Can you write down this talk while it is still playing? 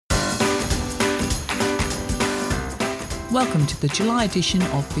Welcome to the July edition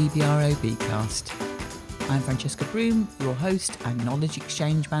of BBRO Beecast. I'm Francesca Broom, your host and Knowledge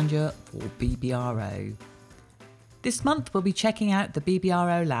Exchange Manager for BBRO. This month we'll be checking out the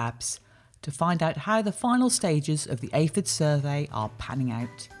BBRO labs to find out how the final stages of the aphid survey are panning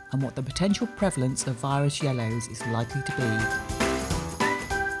out and what the potential prevalence of virus yellows is likely to be.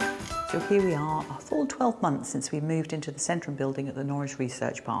 So here we are, a full 12 months since we moved into the Centrum building at the Norwich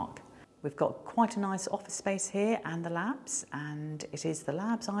Research Park. We've got quite a nice office space here and the labs, and it is the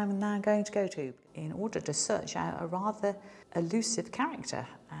labs I'm now going to go to in order to search out a rather elusive character,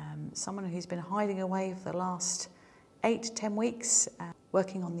 someone who's been hiding away for the last 8 to 10 weeks,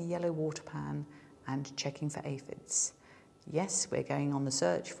 working on the yellow water pan and checking for aphids. Yes, we're going on the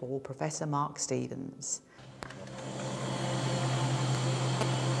search for Professor Mark Stevens.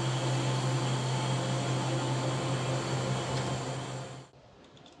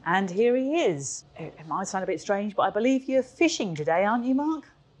 And here he is. It might sound a bit strange, but I believe you're fishing today, aren't you, Mark?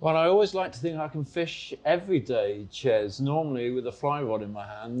 Well, I always like to think I can fish every day, Ches, normally with a fly rod in my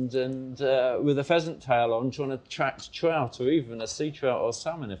hand and with a pheasant tail on, trying to attract trout or even a sea trout or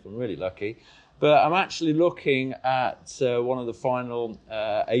salmon if I'm really lucky. But I'm actually looking at one of the final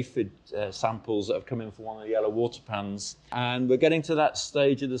aphid samples that have come in for one of the yellow water pans. And we're getting to that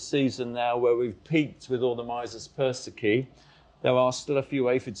stage of the season now where we've peaked with all the Mysis persicae. There are still a few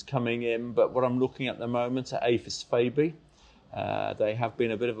aphids coming in, but what I'm looking at the moment are Aphis fabae. They have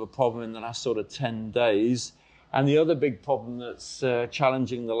been a bit of a problem in the last sort of 10 days. And the other big problem that's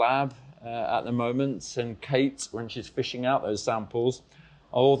challenging the lab at the moment, and Kate, when she's fishing out those samples,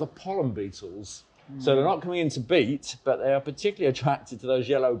 are all the pollen beetles. So they're not coming in to beat, but they are particularly attracted to those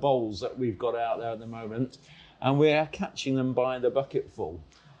yellow bolls that we've got out there at the moment. And we are catching them by the bucketful.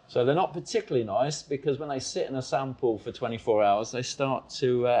 So they're not particularly nice because when they sit in a sample for 24 hours, they start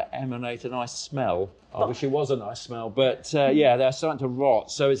to emanate a nice smell. I wish it was a nice smell, but they're starting to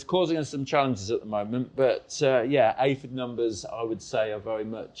rot. So it's causing us some challenges at the moment. But aphid numbers, I would say, are very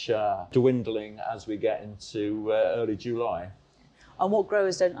much dwindling as we get into early July. And what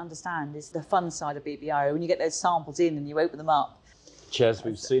growers don't understand is the fun side of BBRO. When you get those samples in and you open them up. Ches,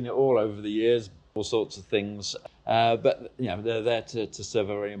 we've seen it all over the years, all sorts of things. But they're there to serve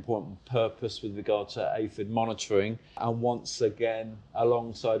a very important purpose with regard to aphid monitoring. And once again,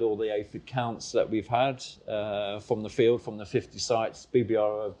 alongside all the aphid counts that we've had from the field, from the 50 sites,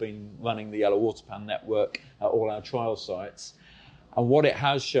 BBRO have been running the Yellow Water Pan network at all our trial sites. And what it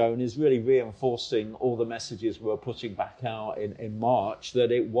has shown is really reinforcing all the messages we were putting back out in March,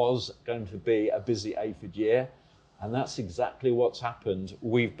 that it was going to be a busy aphid year. And that's exactly what's happened.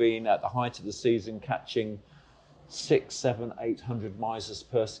 We've been at the height of the season catching 600, 700, 800 Mysis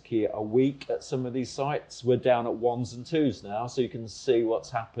persicae a week at some of these sites. We're down at 1s and 2s now, so you can see what's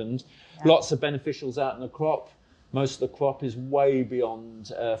happened. Yeah. Lots of beneficials out in the crop. Most of the crop is way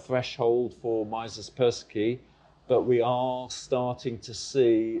beyond threshold for Mysis persicae, but we are starting to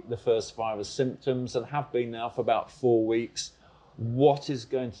see the first virus symptoms and have been now for about 4 weeks. What is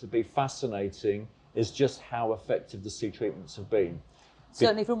going to be fascinating is just how effective the seed treatments have been.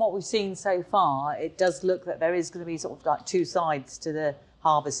 Certainly from what we've seen so far, it does look that there is going to be sort of like two sides to the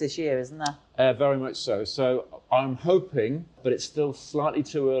harvest this year, isn't there? Very much so. So I'm hoping, but it's still slightly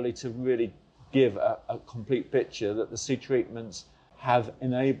too early to really give a complete picture, that the seed treatments have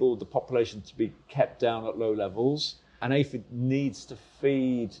enabled the population to be kept down at low levels. An aphid needs to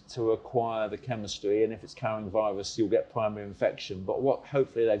feed to acquire the chemistry, and if it's carrying virus, you'll get primary infection. But what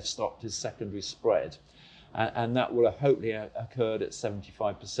hopefully they've stopped is secondary spread. And that will have hopefully occurred at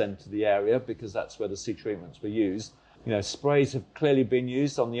 75% of the area, because that's where the seed treatments were used. Sprays have clearly been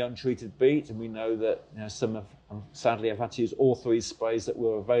used on the untreated beet, and we know that some have sadly have had to use all 3 sprays that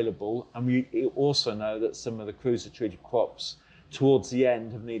were available. And we also know that some of the cruiser treated crops towards the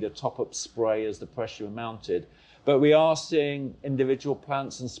end have needed a top-up spray as the pressure mounted. But we are seeing individual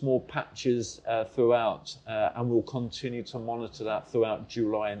plants and small patches throughout, and we'll continue to monitor that throughout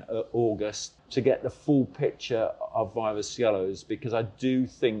July and August to get the full picture of virus yellows, because I do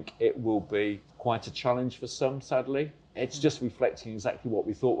think it will be quite a challenge for some, sadly. It's just reflecting exactly what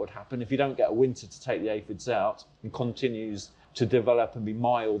we thought would happen. If you don't get a winter to take the aphids out and continues to develop and be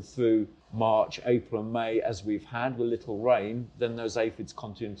mild through March, April and May, as we've had with little rain, then those aphids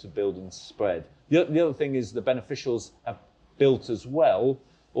continue to build and spread. The other thing is the beneficials have built as well,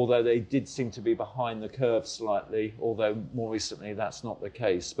 although they did seem to be behind the curve slightly, although more recently that's not the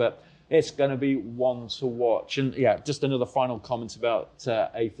case. But it's going to be one to watch. And just another final comment about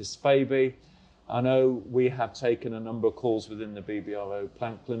Aphis fabae. I know we have taken a number of calls within the BBRO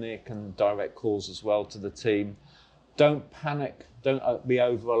plant clinic and direct calls as well to the team. Don't panic, don't be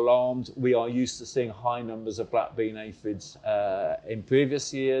over alarmed. We are used to seeing high numbers of black bean aphids in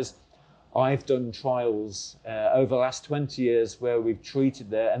previous years. I've done trials over the last 20 years where we've treated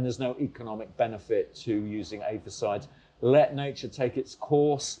there and there's no economic benefit to using aphicides. Let nature take its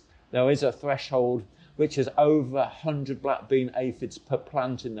course. There is a threshold which is over 100 black bean aphids per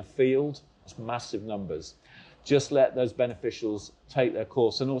plant in the field. That's massive numbers. Just let those beneficials take their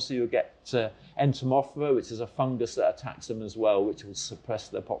course. And also you'll get Entomophora, which is a fungus that attacks them as well, which will suppress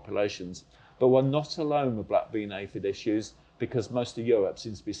their populations. But we're not alone with black bean aphid issues, because most of Europe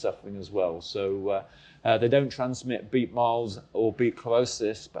seems to be suffering as well. So they don't transmit beet moles or beet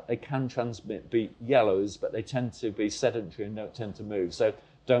chlorosis, but they can transmit beet yellows, but they tend to be sedentary and don't tend to move. So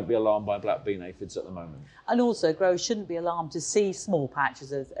don't be alarmed by black bean aphids at the moment. And also growers shouldn't be alarmed to see small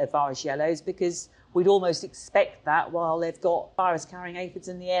patches of virus yellows, because we'd almost expect that while they've got virus carrying aphids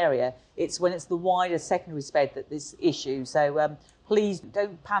in the area. It's when it's the wider secondary spread that this issue. So please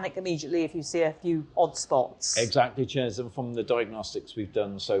don't panic immediately if you see a few odd spots. Exactly, Chairs. And from the diagnostics we've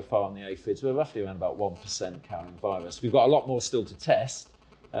done so far on the aphids, we're roughly around about 1% carrying virus. We've got a lot more still to test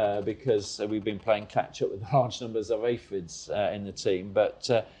because we've been playing catch up with large numbers of aphids in the team. But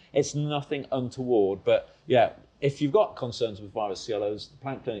it's nothing untoward. But yeah, if you've got concerns with virus yellows, the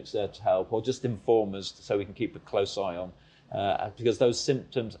plant clinic's there to help, or just inform us so we can keep a close eye on, because those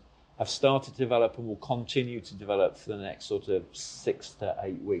symptoms have started to develop and will continue to develop for the next sort of 6 to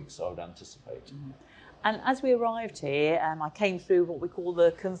 8 weeks, I would anticipate. Mm. And as we arrived here, I came through what we call the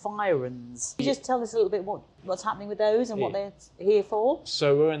convirons. Can you just tell us a little bit what's happening with those and what they're here for?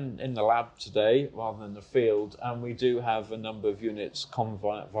 So we're in the lab today rather than the field, and we do have a number of units,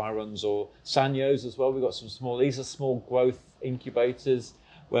 convirons or sanyos as well. We've got some these are small growth incubators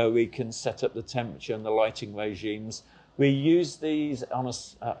where we can set up the temperature and the lighting regimes. We use these on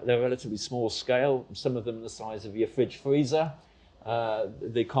they're a relatively small scale, some of them the size of your fridge freezer.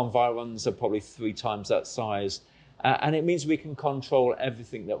 The convirons are probably 3 times that size. And it means we can control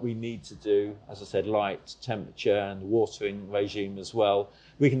everything that we need to do, as I said, light, temperature and watering regime as well.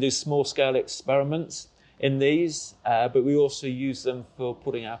 We can do small scale experiments in these, but we also use them for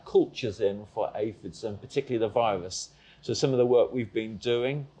putting our cultures in for aphids and particularly the virus. So some of the work we've been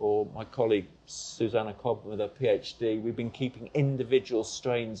doing, or my colleague Susanna Cobb with her PhD, we've been keeping individual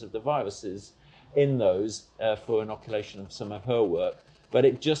strains of the viruses in those for inoculation of some of her work. But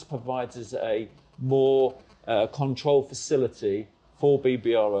it just provides us a more controlled facility for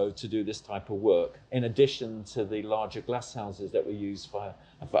BBRO to do this type of work, in addition to the larger glass houses that we use for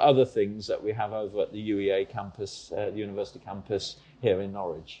other things that we have over at the UEA campus, the university campus here in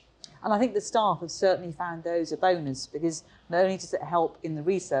Norwich. And I think the staff have certainly found those a bonus, because not only does it help in the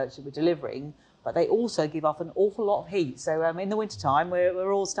research that we're delivering, but they also give off an awful lot of heat. So in the wintertime,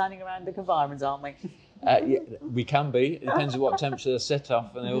 we're all standing around the convirons, aren't we? Yeah, we can be. It depends on what temperature they're set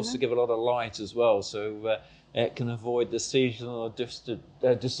off, and they also give a lot of light as well. So it can avoid the seasonal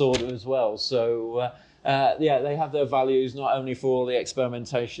disorder as well. So yeah, they have their values not only for all the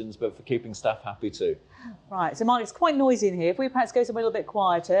experimentations, but for keeping staff happy too. Right, so Mark, it's quite noisy in here. If we perhaps go somewhere a little bit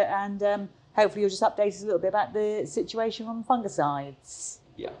quieter, and hopefully you'll just update us a little bit about the situation on fungicides.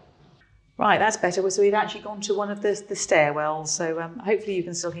 Yeah. Right, that's better. So we've actually gone to one of the stairwells, so hopefully you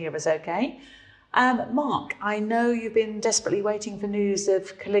can still hear us okay. Mark, I know you've been desperately waiting for news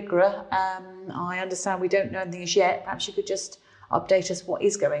of Caligula. I understand we don't know anything as yet. Perhaps you could just update us what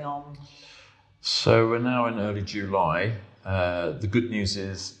is going on. So we're now in early July. The good news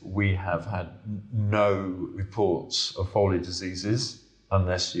is we have had no reports of foliar diseases,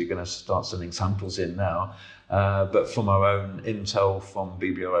 unless you're going to start sending samples in now. But from our own intel from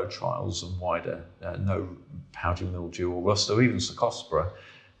BBRO trials and wider, no powdery mildew or rust or even Cercospora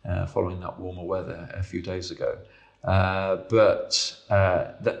following that warmer weather a few days ago. But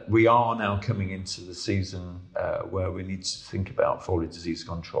that we are now coming into the season where we need to think about foliar disease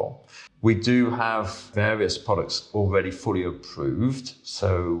control. We do have various products already fully approved.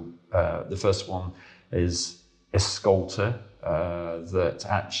 So the first one is Escolta, that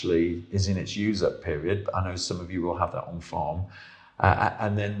actually is in its use-up period. But I know some of you will have that on farm.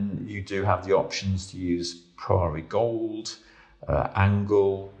 And then you do have the options to use Prairie Gold,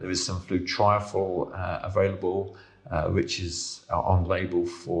 Angle. There is some flutriafol available, which is on label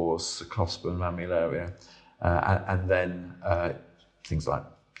for Cercospora and Rammularia, and then things like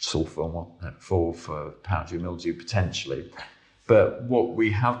sulfur and whatnot for powdery mildew potentially. But what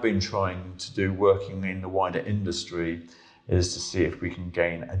we have been trying to do, working in the wider industry, is to see if we can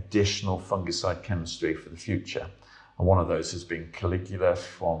gain additional fungicide chemistry for the future. And one of those has been Caligula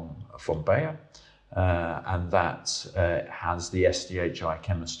from Bayer, and that has the SDHI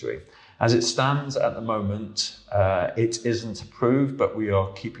chemistry. As it stands at the moment, it isn't approved, but we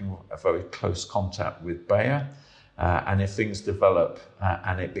are keeping a very close contact with Bayer. And if things develop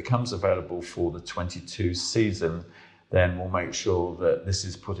and it becomes available for the 22 season, then we'll make sure that this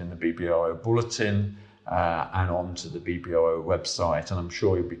is put in the BBRO bulletin and onto the BBRO website. And I'm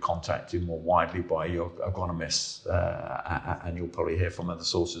sure you'll be contacted more widely by your agronomists, and you'll probably hear from other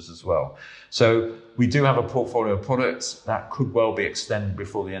sources as well. So we do have a portfolio of products that could well be extended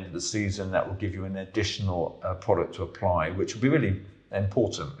before the end of the season. That will give you an additional product to apply, which will be really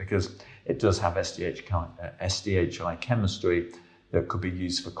important because it does have SDHI chemistry that could be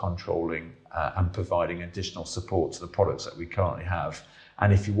used for controlling and providing additional support to the products that we currently have.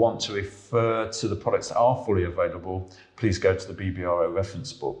 And if you want to refer to the products that are fully available, please go to the BBRO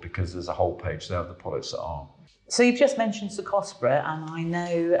reference book because there's a whole page there of the products that are. So you've just mentioned Cercospora, and I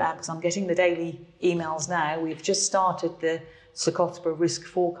know, because I'm getting the daily emails now, we've just started the Cercospora risk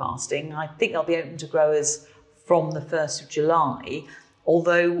forecasting. I think they'll be open to growers from the 1st of July.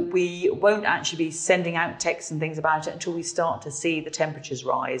 Although we won't actually be sending out texts and things about it until we start to see the temperatures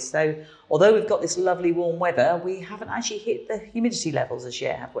rise. So although we've got this lovely warm weather, we haven't actually hit the humidity levels as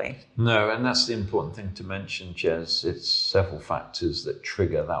yet, have we? No, and that's the important thing to mention, Jez. It's several factors that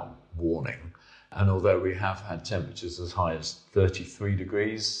trigger that warning. And although we have had temperatures as high as 33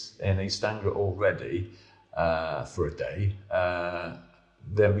 degrees in East Anglia already for a day,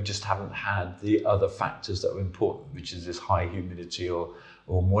 then we just haven't had the other factors that are important, which is this high humidity or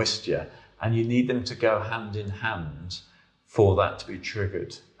moisture. And you need them to go hand in hand for that to be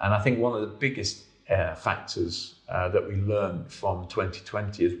triggered. And I think one of the biggest factors that we learned from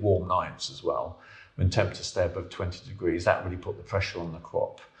 2020 is warm nights as well. When temperatures stay above 20 degrees, that really put the pressure on the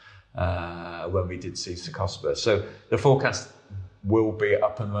crop when we did see Cercospora. So the forecast will be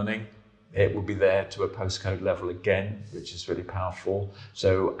up and running. It will be there to a postcode level again, which is really powerful.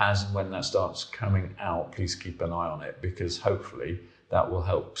 So as and when that starts coming out, please keep an eye on it because hopefully that will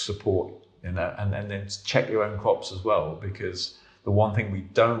help support, and then check your own crops as well, because the one thing we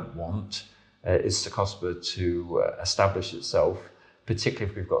don't want is Cercospora to establish itself, particularly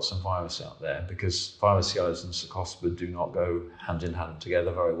if we've got some virus out there, because virus yellows and Cercospora do not go hand in hand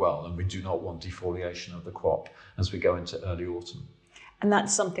together very well, and we do not want defoliation of the crop as we go into early autumn. And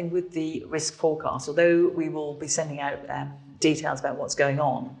that's something with the risk forecast. Although we will be sending out details about what's going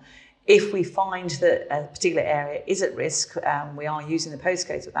on, if we find that a particular area is at risk, we are using the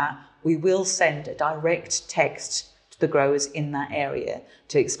postcodes of that, we will send a direct text to the growers in that area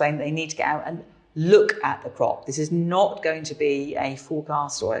to explain that they need to get out and look at the crop. This is not going to be a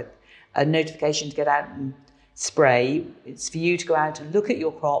forecast or a notification to get out and spray. It's for you to go out and look at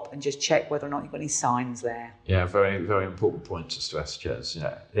your crop and just check whether or not you've got any signs there. Yeah, very, very important point to stress, Jez. You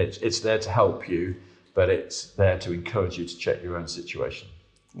know, it's there to help you, but it's there to encourage you to check your own situation.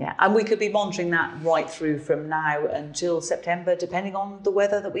 Yeah, and we could be monitoring that right through from now until September, depending on the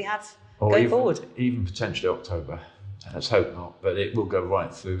weather that we have going forward. Even potentially October. Let's hope not, but it will go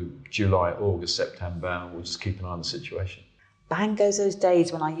right through July, August, September, and we'll just keep an eye on the situation. Bang goes those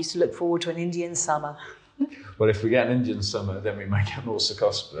days when I used to look forward to an Indian summer. Well, if we get an Indian summer, then we may get more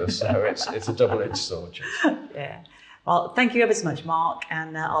Cercospora, so it's a double-edged sword. Yeah. Well, thank you ever so much, Mark,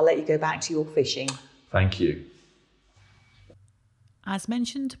 and I'll let you go back to your fishing. Thank you. As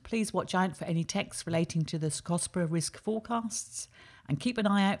mentioned, please watch out for any texts relating to the Cercospora risk forecasts and keep an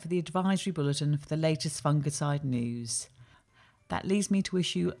eye out for the advisory bulletin for the latest fungicide news. That leaves me to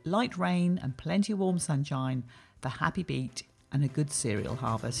wish you light rain and plenty of warm sunshine, the happy beet and a good cereal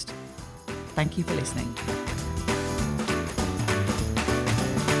harvest. Thank you for listening.